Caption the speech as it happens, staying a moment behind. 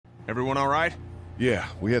Everyone all right? Yeah,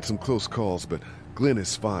 we had some close calls, but Glenn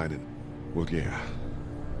is fine and, well, yeah,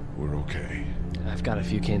 we're okay. I've got a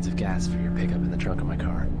few cans of gas for your pickup in the trunk of my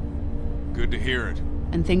car. Good to hear it.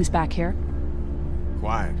 And things back here?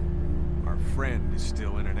 Quiet. Our friend is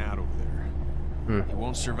still in and out over there. He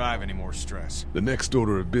won't survive any more stress. The next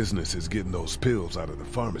order of business is getting those pills out of the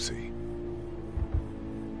pharmacy.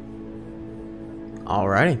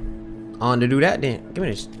 Alrighty. On to do that then. Give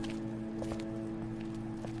me this.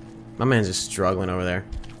 My man's just struggling over there.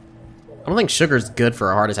 I don't think sugar's good for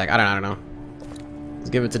a heart attack. I don't know. Let's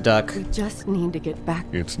give it to Duck. We just need to get back.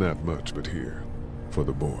 It's not much, but here, for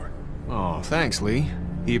the boy. Oh, thanks, Lee.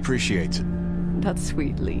 He appreciates it. That's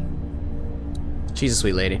sweet, Lee. She's a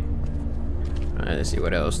sweet lady. Alright, let's see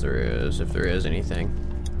what else there is, if there is anything.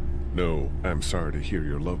 No, I'm sorry to hear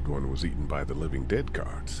your loved one was eaten by the living dead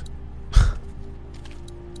cards.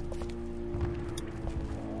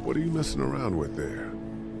 What are you messing around with there?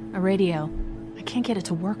 A radio. I can't get it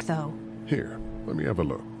to work, though. Here, let me have a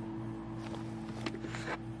look.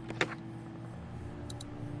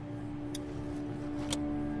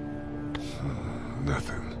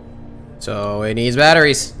 Nothing. So it needs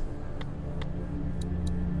batteries.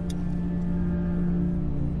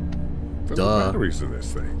 There are Duh. no batteries in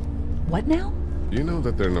this thing. What now? You know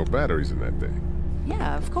that there are no batteries in that thing.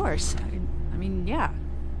 Yeah, of course. I mean, yeah.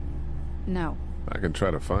 No. I can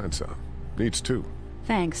try to find some. Needs two.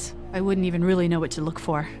 Thanks. I wouldn't even really know what to look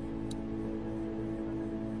for.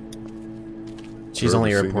 She's Ever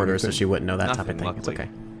only a seen reporter, so anything? she wouldn't know that type of Nothing, thing. It's luckily.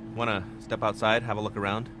 okay. Wanna step outside, have a look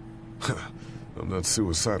around? I'm not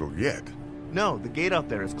suicidal yet. No, the gate out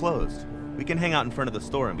there is closed. We can hang out in front of the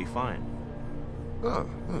store and be fine. Oh,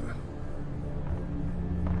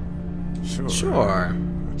 Sure. Sure.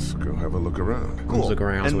 Let's go have a look around. Let's look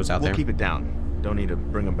around, see And what's out we'll there. keep it down. Don't need to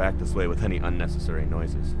bring them back this way with any unnecessary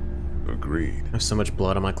noises. Agreed. There's so much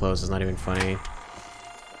blood on my clothes, it's not even funny.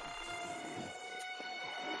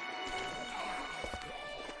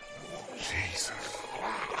 Jesus.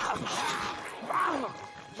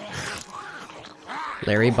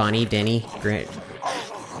 Larry, Bonnie, Denny,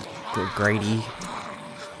 Grady,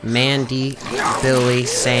 Mandy, Billy,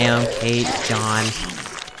 Sam, Kate, John,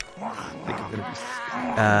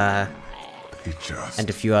 He just. and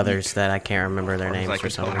a few others that I can't remember their names for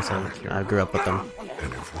some reason. I grew up with them.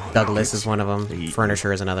 Douglas is one of them.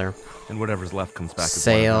 Furniture is another. And whatever's left comes back as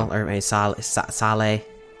Sale, one of them. or maybe Saleh, Sally.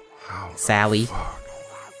 I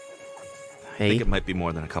Hey, think it might be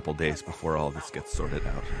more than a couple days before all this gets sorted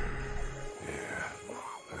out. Yeah,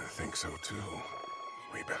 I think so too.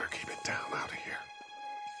 We better keep it down out of here.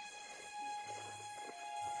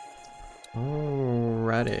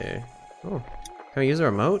 alrighty. Oh, can we use a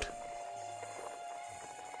remote?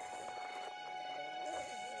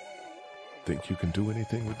 Think you can do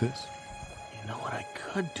anything with this? You know what I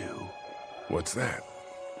could do? What's that?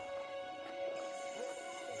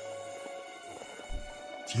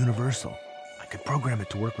 It's universal. I could program it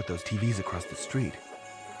to work with those TVs across the street.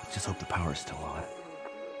 Just hope the power's still on.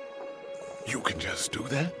 You can just do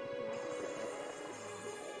that?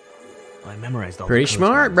 I memorized all Pretty the codes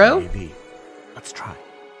smart, when I was bro. in AV. Let's try.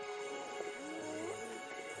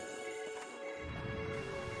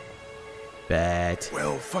 Bet.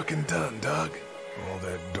 Well fucking done, Doug. All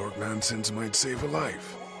that dork nonsense might save a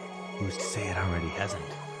life. Who's to say it already hasn't?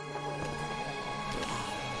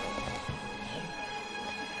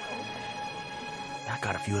 That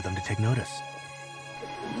got a few of them to take notice.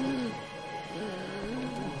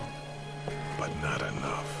 But not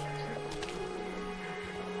enough.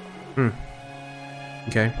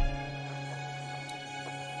 Okay.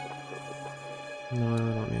 No, I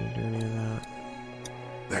don't need to do any of that.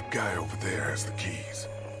 That guy over there has the keys.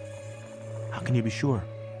 How can you be sure?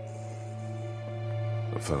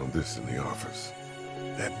 I found this in the office.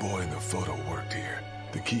 That boy in the photo worked here.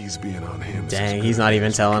 The keys being on him. is as Dang, good he's not as even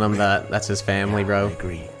we telling can him make. that that's his family, I bro.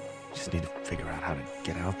 agree. Just need to figure out how to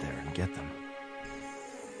get out there and get them.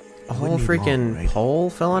 A whole Wouldn't need freaking long, right? pole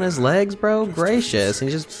fell on his legs, bro. Gracious, he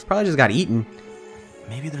just probably just got eaten.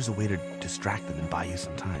 Maybe there's a way to distract them and buy you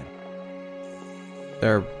some time.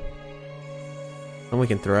 There. One we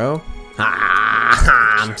can throw.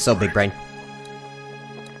 Ah, I'm so big brain.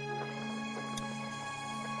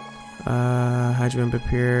 How'd you end up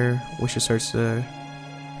here? We should search the.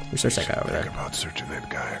 We search that guy over Think there. about searching that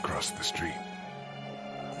guy across the street.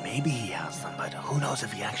 Maybe he has them, but who knows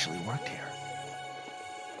if he actually worked here?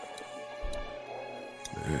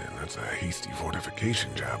 Man, that's a hasty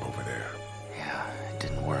fortification job over there. Yeah, it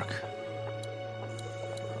didn't work.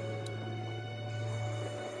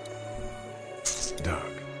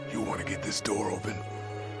 Doug, you want to get this door open?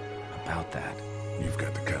 About that. You've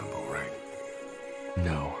got the combo, right?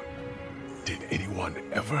 No, Did anyone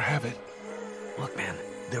ever have it? Look, man,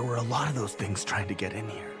 there were a lot of those things trying to get in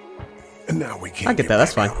here. And now we can't I get that,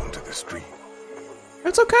 that's back fine. out onto the street.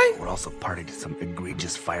 It's okay. We're also party to some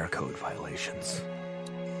egregious fire code violations.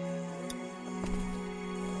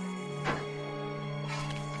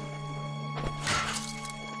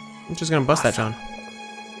 I'm just gonna bust that, John.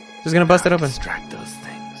 Just gonna bust it open. Extract those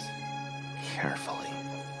things carefully.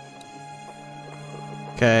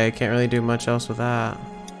 Okay, can't really do much else with that.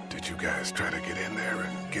 Did you guys try to get in there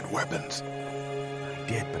and get weapons? I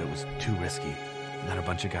did, but it was too risky. And then a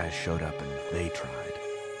bunch of guys showed up and they tried.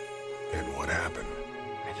 And what happened?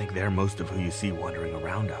 I think they're most of who you see wandering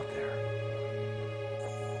around out there.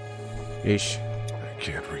 Yeesh. I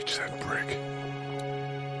can't reach that brick.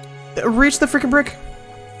 Reach the freaking brick.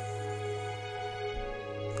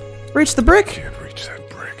 Reach the brick. Can't reach that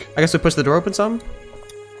brick. I guess we push the door open some.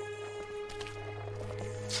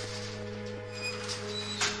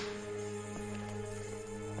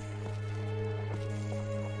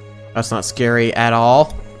 That's not scary at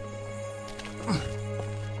all.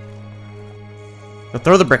 Now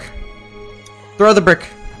throw the brick. Throw the brick.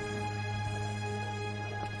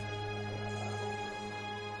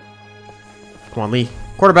 Come on, Lee.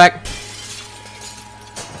 Quarterback.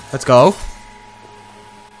 Let's go.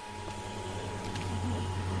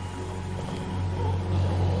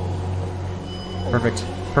 Perfect.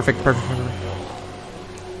 Perfect, perfect, perfect.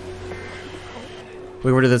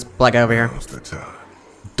 We were to this black guy over here. Now's the time.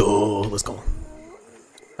 Duh, let's go.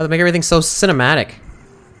 Oh, they make everything so cinematic.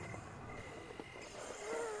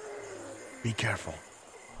 Be careful.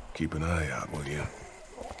 Keep an eye out, will you?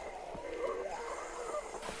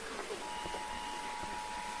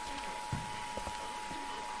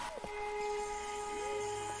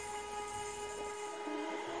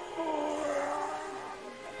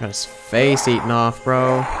 Got his face eaten off,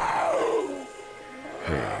 bro.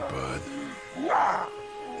 Hey, bud.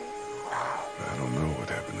 I don't know what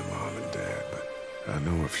happened to Mom and Dad, but I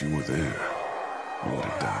know if you were there, you would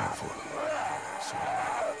have died for them. So,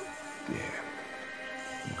 yeah.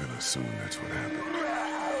 I'm gonna assume that's what happened.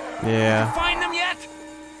 Yeah. Find them yet?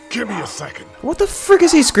 Give me a second. What the frick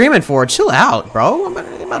is he screaming for? Chill out, bro. I'm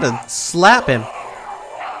about to slap him.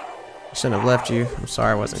 I shouldn't have left you. I'm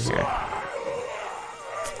sorry I wasn't here.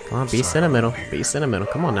 Come on, be sentimental. Be sentimental.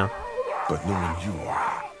 Come on now. But knowing you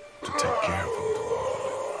are to take care of them,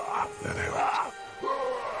 that helped.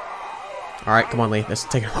 All right, come on, Lee. This is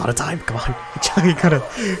taking a lot of time. Come on. You gotta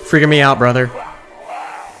freaking me out, brother.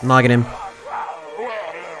 I'm logging him.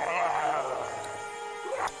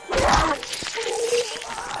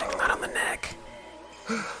 Not on the neck.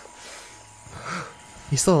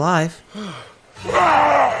 He's still alive.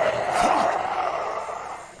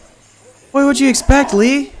 What would you expect,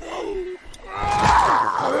 Lee?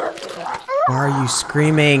 Why are you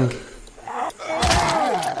screaming?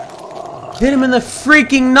 Hit him in the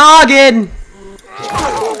freaking noggin!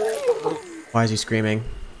 Why is he screaming?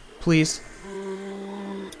 Please.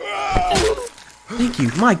 Thank you.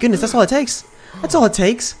 My goodness, that's all it takes. That's all it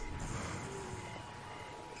takes.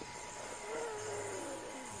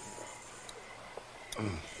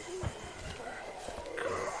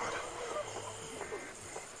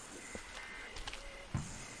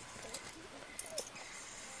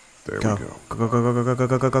 There Go. we go. Go, go, go, go, go, go,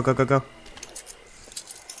 go, go, go, go, go, go.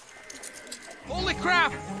 Holy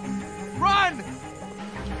crap! Run!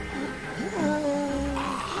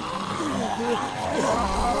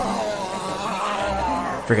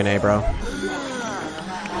 Freaking A, bro.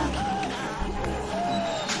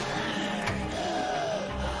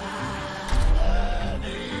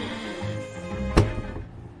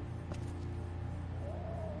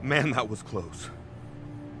 Man, that was close.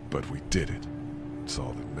 But we did it. It's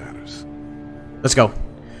all that matters. Let's go.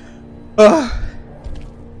 Ugh.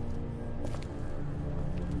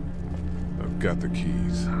 I've got the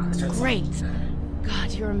keys. Great.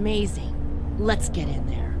 God, you're amazing. Let's get in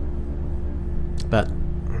there. Bet.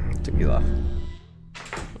 Took you off.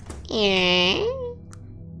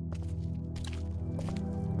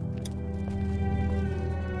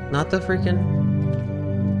 Not the freaking...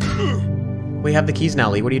 We have the keys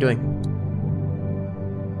now, Lee. What are you doing?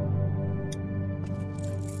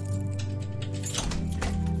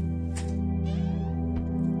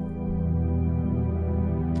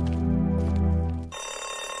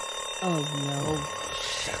 Oh no.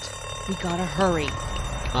 Shit. We gotta hurry.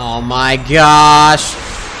 Oh my gosh.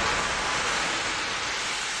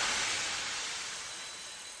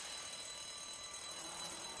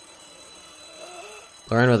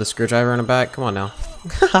 Lauren with a screwdriver in her back. Come on now.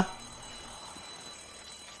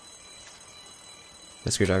 The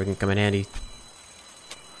screwdriver can come in handy.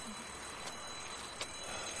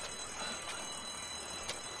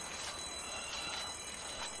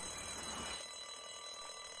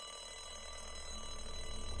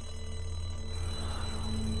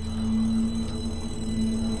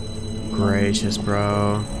 gracious,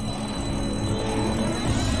 bro.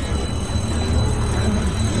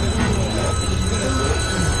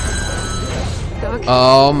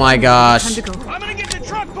 Oh my gosh. I'm gonna get the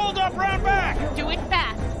truck pulled up round back. Do it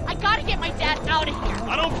fast. I gotta get my dad out of here.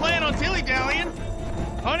 I don't plan on dilly-dallying.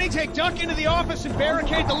 Honey, take Duck into the office and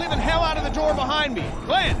barricade the living hell out of the door behind me.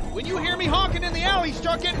 Glenn, when you hear me honking in the alley,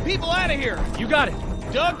 start getting people out of here. You got it.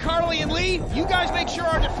 Doug, Carly, and Lee, you guys make sure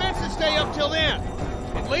our defenses stay up till then.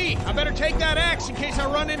 And Lee, I better take that axe in case I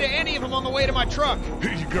run into any of them on the way to my truck.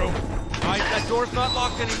 Here you go. Alright, that door's not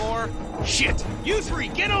locked anymore. Shit! You three,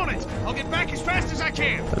 get on it! I'll get back as fast as I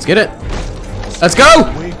can. Let's get it. Let's go!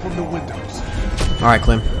 Away from the windows. Alright,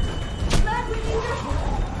 Clem.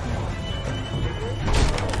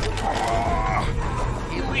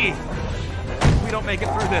 Hey, Lee, if we don't make it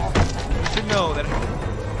through this, you should know that I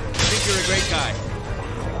think you're a great guy.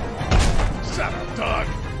 Shut up, Doug.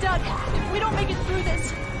 Doug, if we don't make it through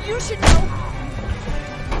this, you should know.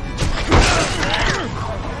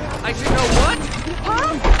 I should know what?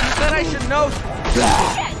 Huh? You said I should know.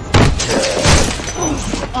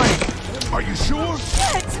 Are you sure?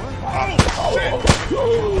 Shit! Oh, shit!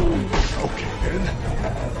 Okay, then.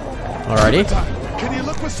 Alrighty. Can you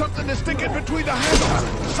look for something to stick in between the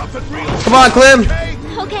handles? Something real. Come on, Clem. Okay?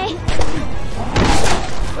 Okay.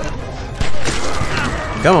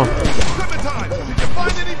 Come on. Clementine, did you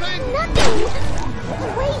find anything? Nothing.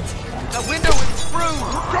 Wait. The window is screwed.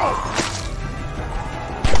 Go!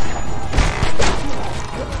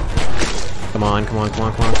 Come on, come on, come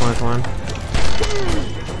on, come on, come on, come on.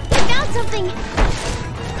 I found something.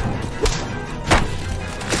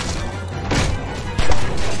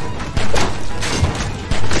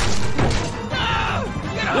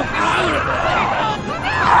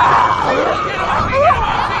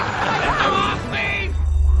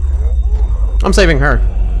 I'm saving her.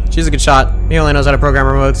 She's a good shot. He only knows how to program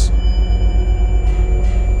remotes.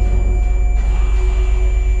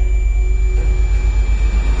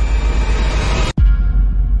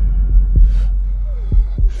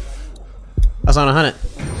 That's on 100.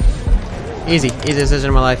 Easy. Easy decision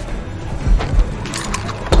in my life.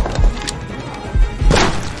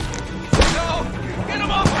 Get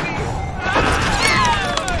him off of me!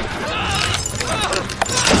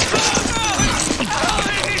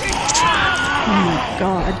 Oh my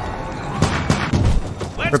god.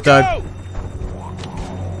 Let's Rip go! Doug.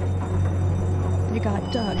 They got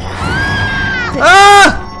Doug.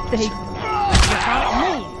 Ah! They...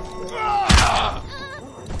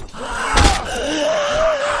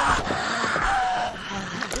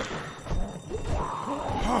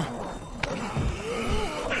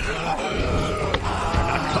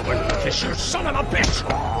 You son of a bitch!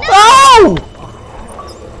 Oh!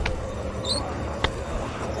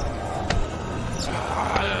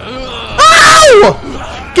 Ow!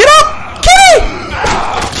 Get up! Kitty!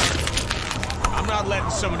 I'm not letting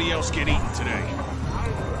somebody else get eaten today.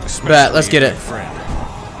 Bet, let's get it. Friend.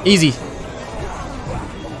 Easy.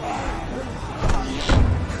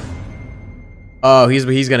 Oh,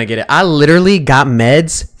 he's gonna get it. I literally got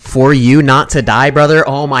meds for you not to die, brother.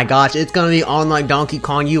 Oh my gosh, it's gonna be on like Donkey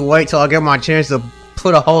Kong. You wait till I get my chance to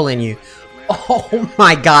put a hole in you. Oh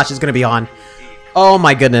my gosh, it's gonna be on. Oh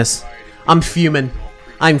my goodness. I'm fuming.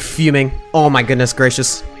 I'm fuming. Oh my goodness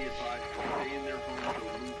gracious.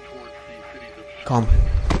 Calm.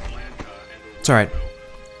 It's alright.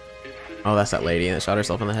 Oh, that's that lady that shot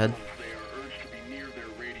herself in the head.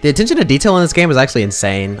 The attention to detail in this game is actually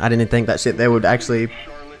insane. I didn't think that shit they would actually,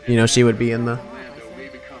 you know, she would be in the.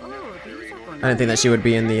 I didn't think that she would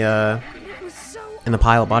be in the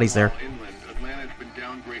pile of bodies there. Atlanta's been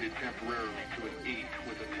downgraded temporarily to an 8,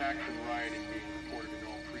 with attacks and rioting being reported in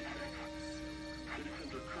all precincts.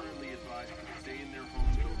 Citizens are currently advised to stay in their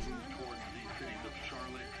homes or move towards the cities of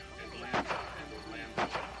Charlotte, Atlanta, and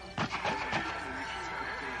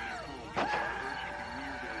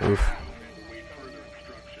Orlando. Oof.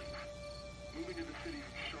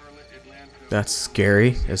 That's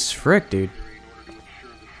scary as frick, dude.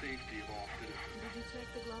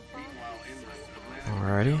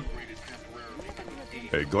 Alrighty.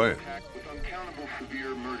 Hey, Glenn. With uncountable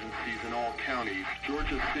severe emergencies in all counties,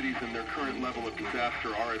 Georgia's cities and their current level of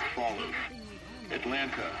disaster are as follows.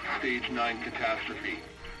 Atlanta, stage 9 catastrophe.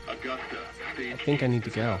 Augusta, stage I think I need to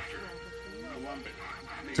go.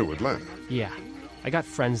 To Atlanta. Yeah, I got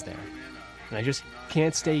friends there. And I just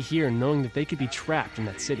can't stay here knowing that they could be trapped in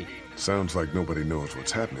that city. Sounds like nobody knows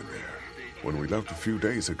what's happening there. When we left a few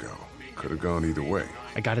days ago, could have gone either way.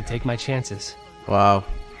 I gotta take my chances. Wow.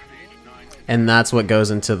 And that's what goes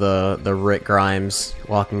into the Rick Grimes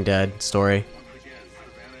Walking Dead story.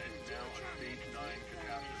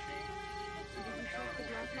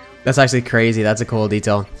 That's actually crazy. That's a cool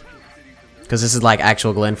detail. Because this is like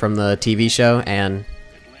actual Glenn from the TV show, and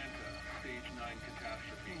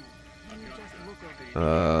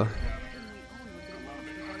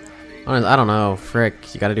I don't know.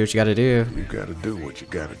 Frick, you gotta do what you gotta do. You gotta do what you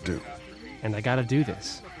gotta do. And I gotta do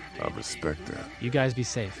this. I respect that. You guys be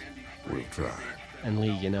safe. We'll try. And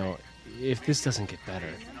Lee, you know, if this doesn't get better,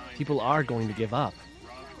 people are going to give up.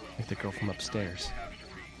 Like the girl from upstairs.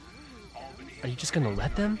 Are you just gonna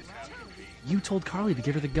let them? You told Carly to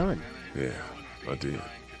give her the gun. Yeah, I did.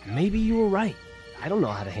 Maybe you were right. I don't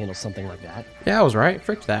know how to handle something like that. Yeah, I was right.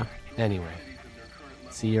 Frick that. Anyway,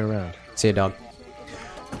 see you around. See you, dog.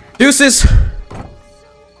 Deuces!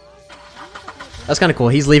 That's kind of cool.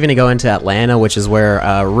 He's leaving to go into Atlanta, which is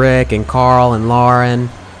where Rick and Carl and Lauren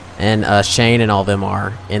and Shane and all of them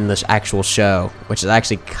are in the actual show, which is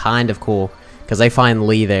actually kind of cool because they find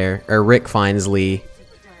Lee there, or Rick finds Lee,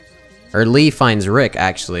 or Lee finds Rick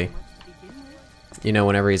actually. You know,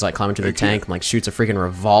 whenever he's like climbing to the tank and like shoots a freaking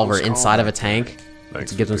revolver inside of a tank,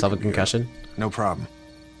 to give himself a concussion. No problem.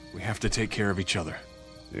 We have to take care of each other.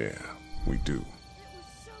 Yeah, we do.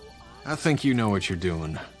 I think you know what you're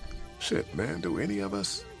doing. Shit, man, do any of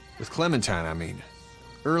us? With Clementine, I mean.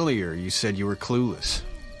 Earlier, you said you were clueless.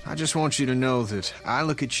 I just want you to know that I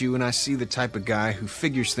look at you and I see the type of guy who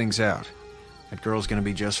figures things out. That girl's gonna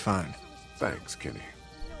be just fine. Thanks, Kenny.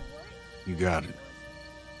 You got it.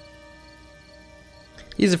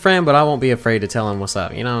 He's a friend, but I won't be afraid to tell him what's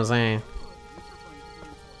up. You know what I'm saying?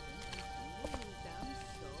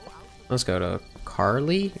 Let's go to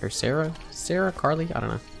Carly or Sarah? Sarah? Carly? I don't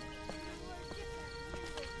know.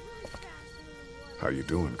 How you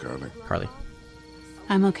doing, Carly? Carly.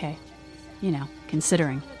 I'm okay. You know,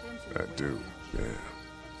 considering. I do, yeah.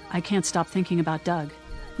 I can't stop thinking about Doug.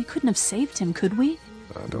 We couldn't have saved him, could we?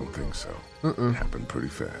 I don't think so. It happened pretty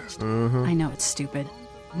fast. I know it's stupid.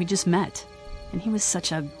 We just met. And he was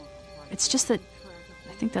such a... It's just that...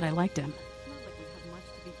 I think that I liked him.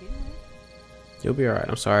 You'll be alright.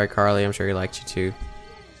 I'm sorry, Carly. I'm sure he liked you too.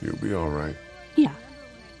 You'll be alright. Yeah.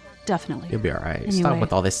 Definitely. You'll be alright. Anyway, Stop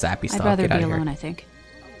with all this sappy stuff. I'd rather Get out be of here. alone, I think.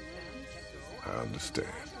 I understand.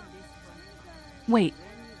 Wait,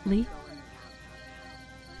 Lee?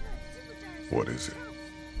 What is it?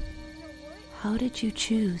 How did you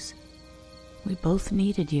choose? We both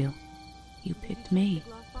needed you. You picked me.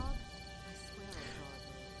 I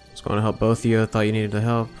was going to help both of you. I thought you needed the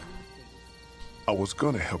help. I was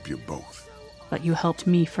gonna help you both. But you helped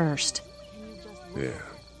me first. Yeah,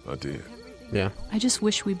 I did. Yeah. I just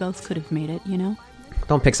wish we both could have made it, you know?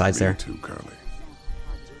 Don't pick sides there. Me too, Carly.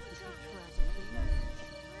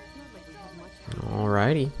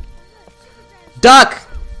 Alrighty. Duck!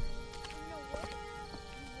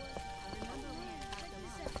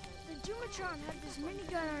 The Dumatron had this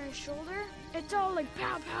minigun on his shoulder. It's all like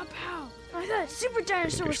pow, pow, pow. I thought Super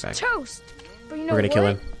Dinosaur was toast. But you know We're gonna kill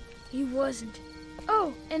him. He wasn't.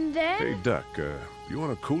 Oh, and then... Hey, Duck, you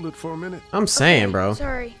wanna cool it for a minute? I'm saying, bro.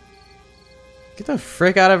 Sorry. Get the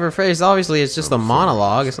frick out of her face. Obviously, it's just a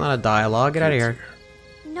monologue. It's not a dialogue. Get out of here.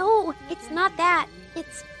 No, it's not that.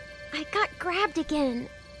 It's... I got grabbed again.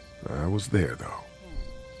 I was there, though.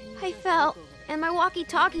 I fell, and my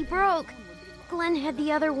walkie-talkie broke. Glenn had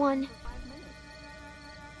the other one.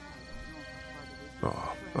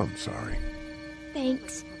 Oh, I'm sorry.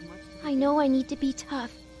 Thanks. I know I need to be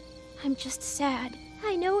tough. I'm just sad.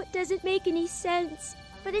 I know it doesn't make any sense,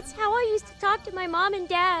 but it's how I used to talk to my mom and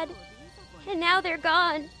dad. And now they're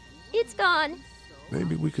gone. It's gone.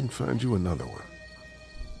 Maybe we can find you another one.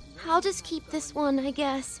 I'll just keep this one, I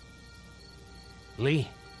guess. Lee,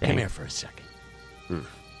 come here for a second.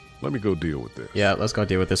 Let me go deal with this. Yeah, let's go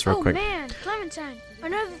deal with this real quick. Oh man, Clementine,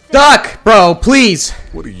 another thing. Duck, bro, please.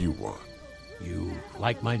 What do you want? You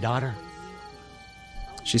like my daughter?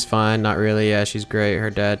 She's fine. Not really. Yeah, she's great.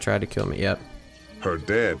 Her dad tried to kill me. Yep. Her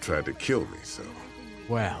dad tried to kill me, so...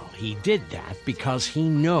 Well, he did that because he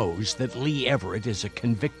knows that Lee Everett is a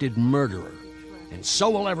convicted murderer. And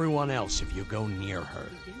so will everyone else if you go near her.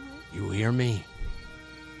 You hear me?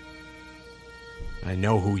 I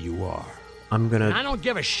know who you are. I'm gonna... And I don't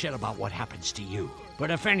give a shit about what happens to you.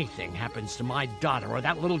 But if anything happens to my daughter or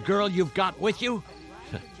that little girl you've got with you,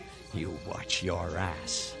 you watch your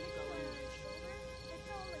ass.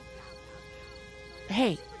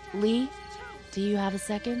 Hey, Lee, do you have a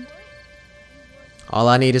second? All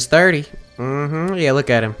I need is 30. Yeah, look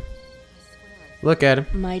at him. Look at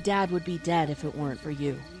him. My dad would be dead if it weren't for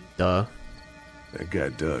you. Duh. That guy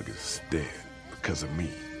Doug is dead because of me.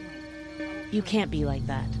 You can't be like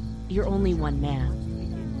that. You're only one man.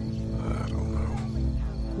 I don't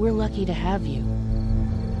know. We're lucky to have you.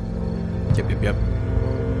 Yep.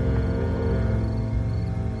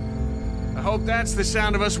 I hope that's the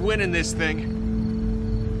sound of us winning this thing.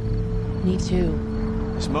 Me too.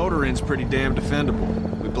 This motor inn's pretty damn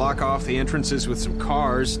defendable. We block off the entrances with some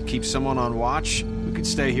cars, keep someone on watch. We could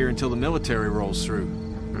stay here until the military rolls through.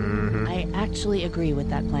 I actually agree with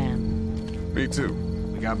that plan. Me too.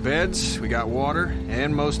 We got beds, we got water,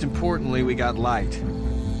 and most importantly, we got light.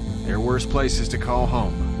 There are worse places to call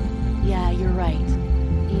home. Yeah, you're right.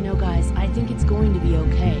 You know, guys, I think it's going to be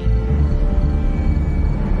okay.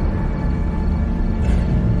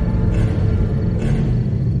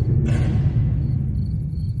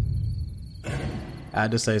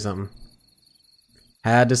 Had to say something.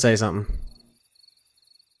 Had to say something.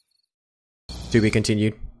 To be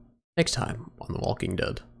continued next time on The Walking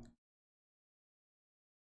Dead.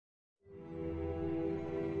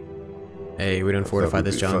 Hey, we didn't fortify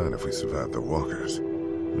this, John. Fine if we survive the walkers.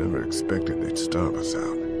 Never expected they'd starve us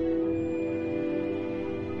out.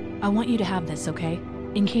 I want you to have this, okay?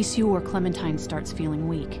 In case you or Clementine starts feeling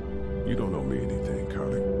weak. You don't owe me anything,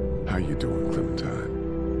 Carly. How you doing, Clementine?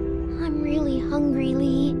 I'm really hungry,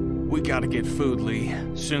 Lee. We gotta get food, Lee.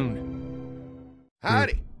 Soon.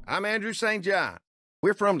 Howdy, I'm Andrew St. John.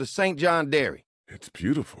 We're from the St. John Dairy. It's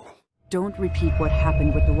beautiful. Don't repeat what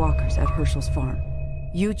happened with the walkers at Herschel's farm.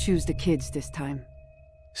 You choose the kids this time.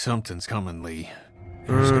 Something's coming, Lee.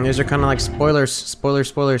 These are kind of like spoilers.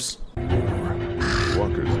 Spoilers. Walkers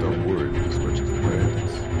don't worry me as much as the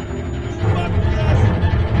bandits.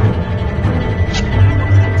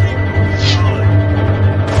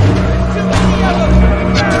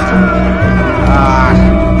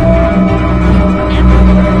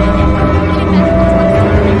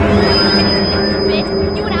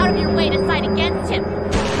 You went out of your way to side against him.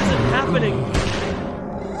 What is happening?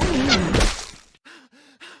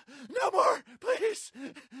 No more, please!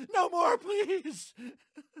 No more, please!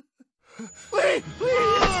 Lee!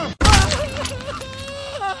 Please!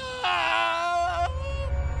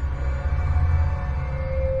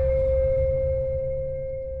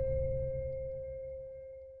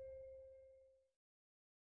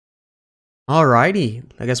 Alrighty.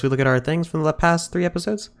 I guess we look at our things from the past 3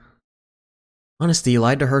 episodes. Honesty, you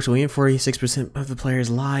lied to Herschel. You and 46% of the players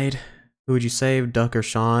lied. Who would you save, Duck or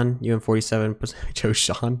Sean? You and 47% chose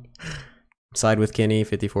Sean. Side with Kenny,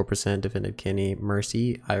 54% defended Kenny.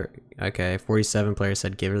 Mercy, okay, 47 players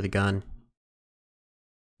said give her the gun.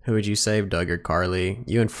 Who would you save, Doug or Carly?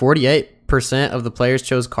 You and 48% of the players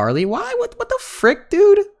chose Carly. Why? What the frick,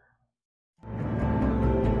 dude?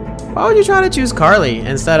 Why would you try to choose Carly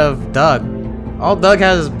instead of Doug? All Doug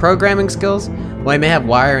has is programming skills. Well, he may have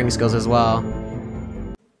wiring skills as well.